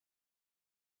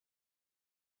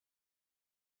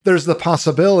there's the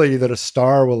possibility that a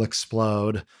star will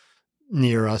explode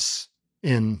near us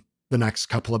in the next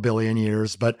couple of billion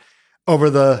years. But over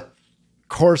the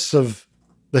course of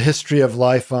the history of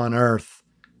life on Earth,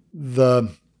 the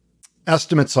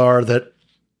estimates are that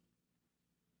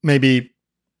maybe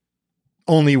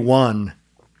only one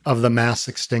of the mass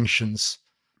extinctions,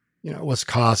 was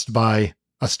caused by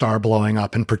a star blowing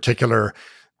up, in particular,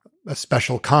 a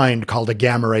special kind called a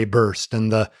gamma ray burst.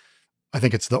 And I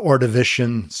think it's the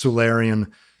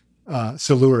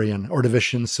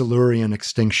Ordovician-Silurian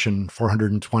extinction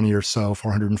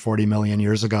 440 million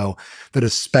years ago that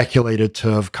is speculated to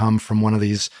have come from one of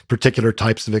these particular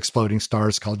types of exploding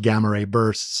stars called gamma ray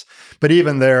bursts. But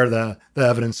even there, the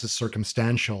evidence is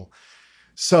circumstantial.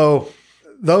 So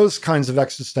those kinds of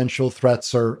existential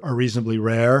threats are reasonably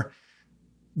rare.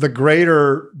 The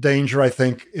greater danger, I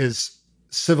think, is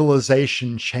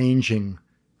civilization-changing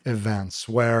events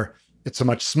where it's a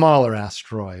much smaller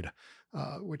asteroid,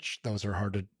 which those are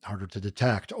harder to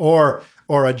detect, or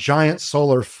a giant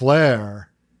solar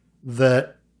flare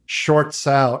that shorts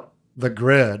out the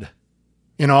grid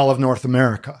in all of North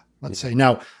America, let's say.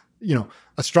 Now,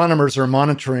 astronomers are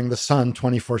monitoring the sun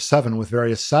 24/7 with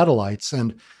various satellites,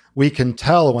 and we can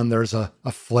tell when there's a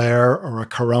flare or a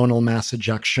coronal mass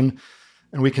ejection.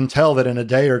 And we can tell that in a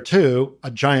day or two,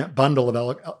 a giant bundle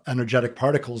of energetic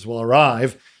particles will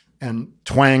arrive and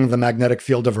twang the magnetic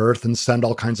field of Earth and send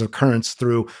all kinds of currents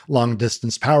through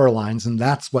long-distance power lines. And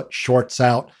that's what shorts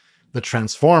out the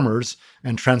transformers.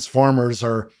 And transformers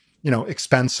are,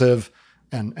 expensive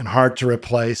and hard to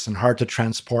replace and hard to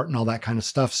transport and all that kind of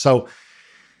stuff. So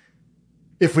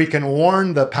if we can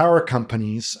warn the power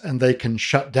companies and they can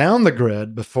shut down the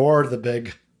grid before the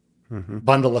big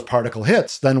bundle of particle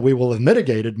hits, then we will have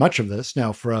mitigated much of this.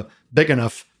 Now, for a big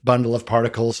enough bundle of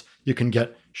particles, you can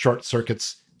get short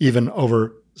circuits even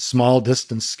over small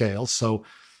distance scales. So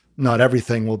not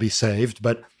everything will be saved,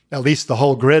 but at least the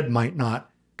whole grid might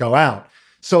not go out.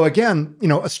 So again,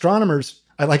 astronomers,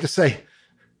 I like to say,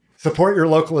 support your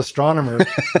local astronomer.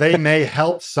 They may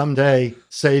help someday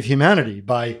save humanity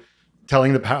by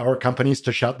telling the power companies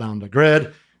to shut down the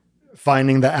grid,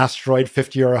 finding the asteroid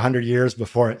 50 or 100 years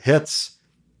before it hits,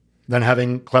 then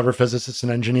having clever physicists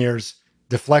and engineers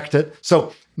deflect it.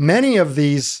 So many of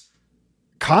these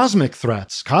cosmic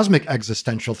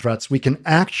existential threats, we can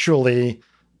actually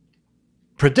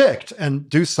predict and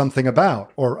do something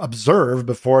about, or observe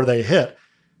before they hit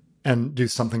and do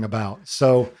something about.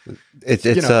 So it's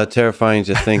terrifying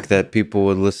to think that people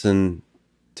would listen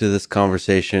to this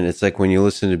conversation. It's like when you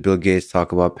listen to Bill Gates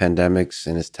talk about pandemics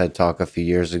in his TED Talk a few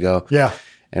years ago,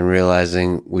 and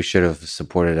realizing we should have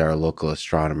supported our local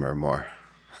astronomer more.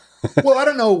 Well, I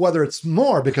don't know whether it's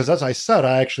more, because as I said,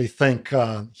 I actually think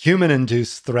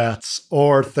human-induced threats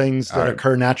or things that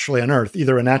occur naturally on Earth,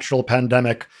 either a natural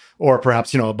pandemic or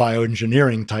perhaps, a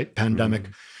bioengineering type pandemic,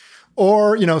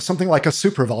 or, something like a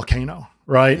supervolcano,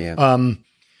 right? Yeah.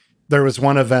 There was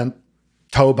one event,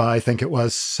 Toba, I think it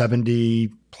was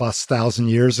 70,000+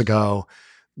 years ago,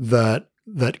 that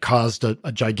caused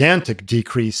a gigantic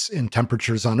decrease in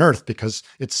temperatures on Earth because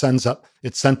it sent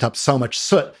up so much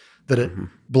soot that it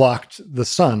blocked the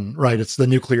sun, right? It's the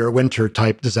nuclear winter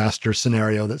type disaster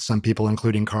scenario that some people,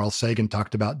 including Carl Sagan,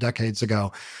 talked about decades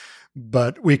ago.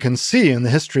 But we can see in the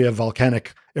history of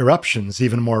volcanic eruptions,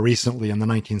 even more recently in the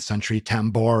 19th century,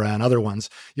 Tambora and other ones,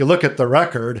 you look at the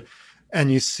record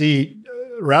and you see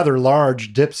rather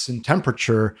large dips in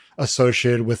temperature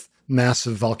associated with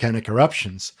massive volcanic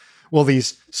eruptions. Well,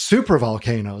 these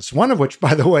supervolcanoes, one of which,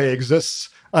 by the way, exists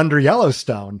under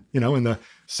Yellowstone, in the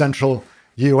central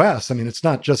U.S. I mean, it's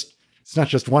not just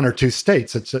one or two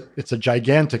states. It's a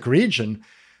gigantic region,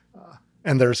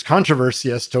 and there's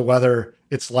controversy as to whether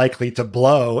it's likely to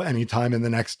blow anytime in the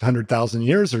next 100,000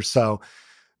 years or so.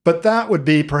 But that would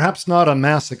be perhaps not a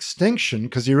mass extinction,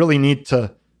 because you really need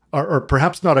to, or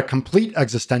perhaps not a complete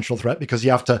existential threat, because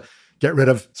you have to get rid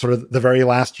of sort of the very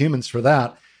last humans for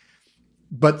that.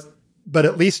 But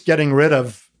at least getting rid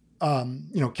of,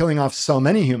 killing off so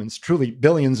many humans, truly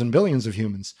billions and billions of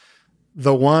humans.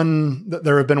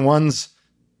 There have been ones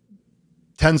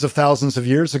tens of thousands of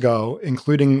years ago,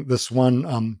 including this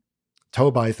one,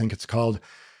 Toba, I think it's called,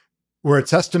 where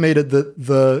it's estimated that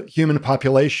the human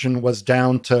population was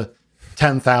down to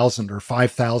 10,000 or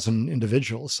 5,000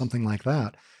 individuals, something like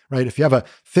that, right? If you have a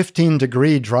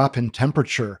 15-degree drop in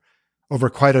temperature over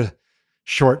quite a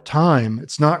short time,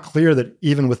 it's not clear that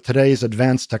even with today's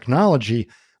advanced technology,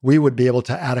 we would be able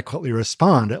to adequately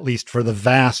respond, at least for the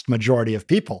vast majority of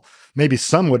people. Maybe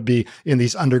some would be in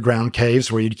these underground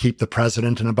caves where you'd keep the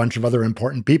president and a bunch of other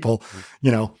important people,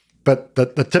 But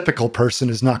the typical person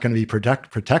is not going to be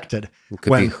protected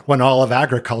when all of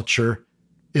agriculture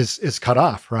is cut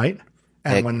off, right?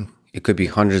 And it could be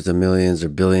hundreds of millions or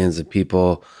billions of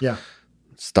people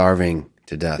starving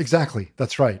to death. Exactly.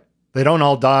 That's right. They don't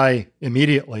all die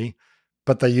immediately,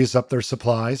 but they use up their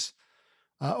supplies.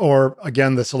 Or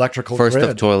again, this electrical grid. First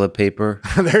of toilet paper.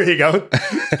 There you go.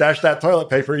 Dash that toilet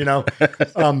paper,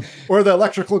 or the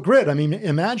electrical grid. I mean,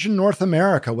 imagine North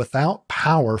America without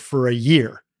power for a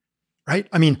year, right?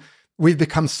 I mean, we've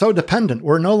become so dependent.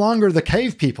 We're no longer the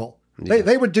cave people. Yeah.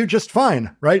 They would do just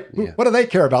fine, right? Yeah. What do they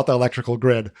care about the electrical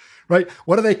grid, right?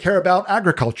 What do they care about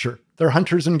agriculture? They're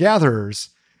hunters and gatherers.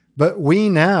 But we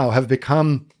now have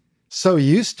become so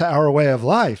used to our way of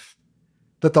life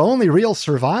that the only real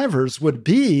survivors would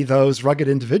be those rugged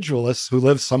individualists who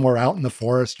live somewhere out in the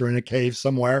forest or in a cave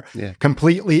somewhere,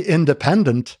 completely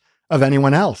independent of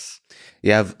anyone else.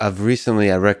 Yeah, I've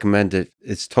recently, I recommend it.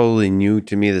 It's totally new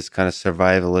to me, this kind of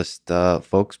survivalist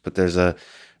folks, but there's a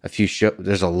few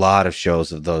there's a lot of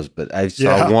shows of those, but I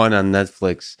saw one on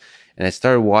Netflix and I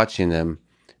started watching them,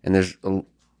 and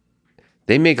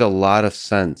they make a lot of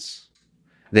sense.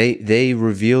 They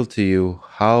reveal to you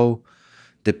how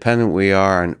dependent we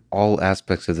are on all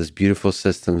aspects of this beautiful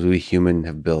systems we human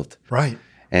have built. Right.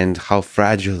 And how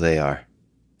fragile they are.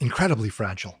 Incredibly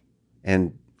fragile.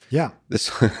 And this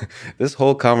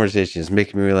whole conversation is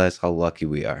making me realize how lucky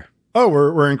we are. Oh,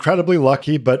 we're incredibly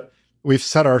lucky, but we've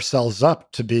set ourselves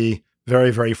up to be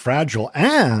very, very fragile.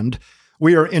 And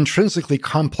we are intrinsically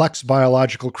complex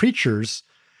biological creatures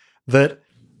that,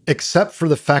 except for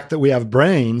the fact that we have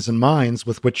brains and minds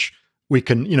with which we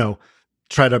can,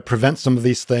 try to prevent some of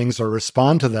these things or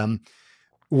respond to them,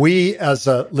 we as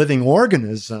a living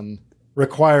organism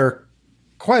require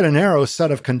quite a narrow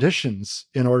set of conditions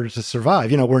in order to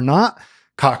survive. We're not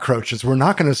cockroaches. We're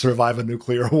not going to survive a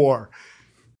nuclear war.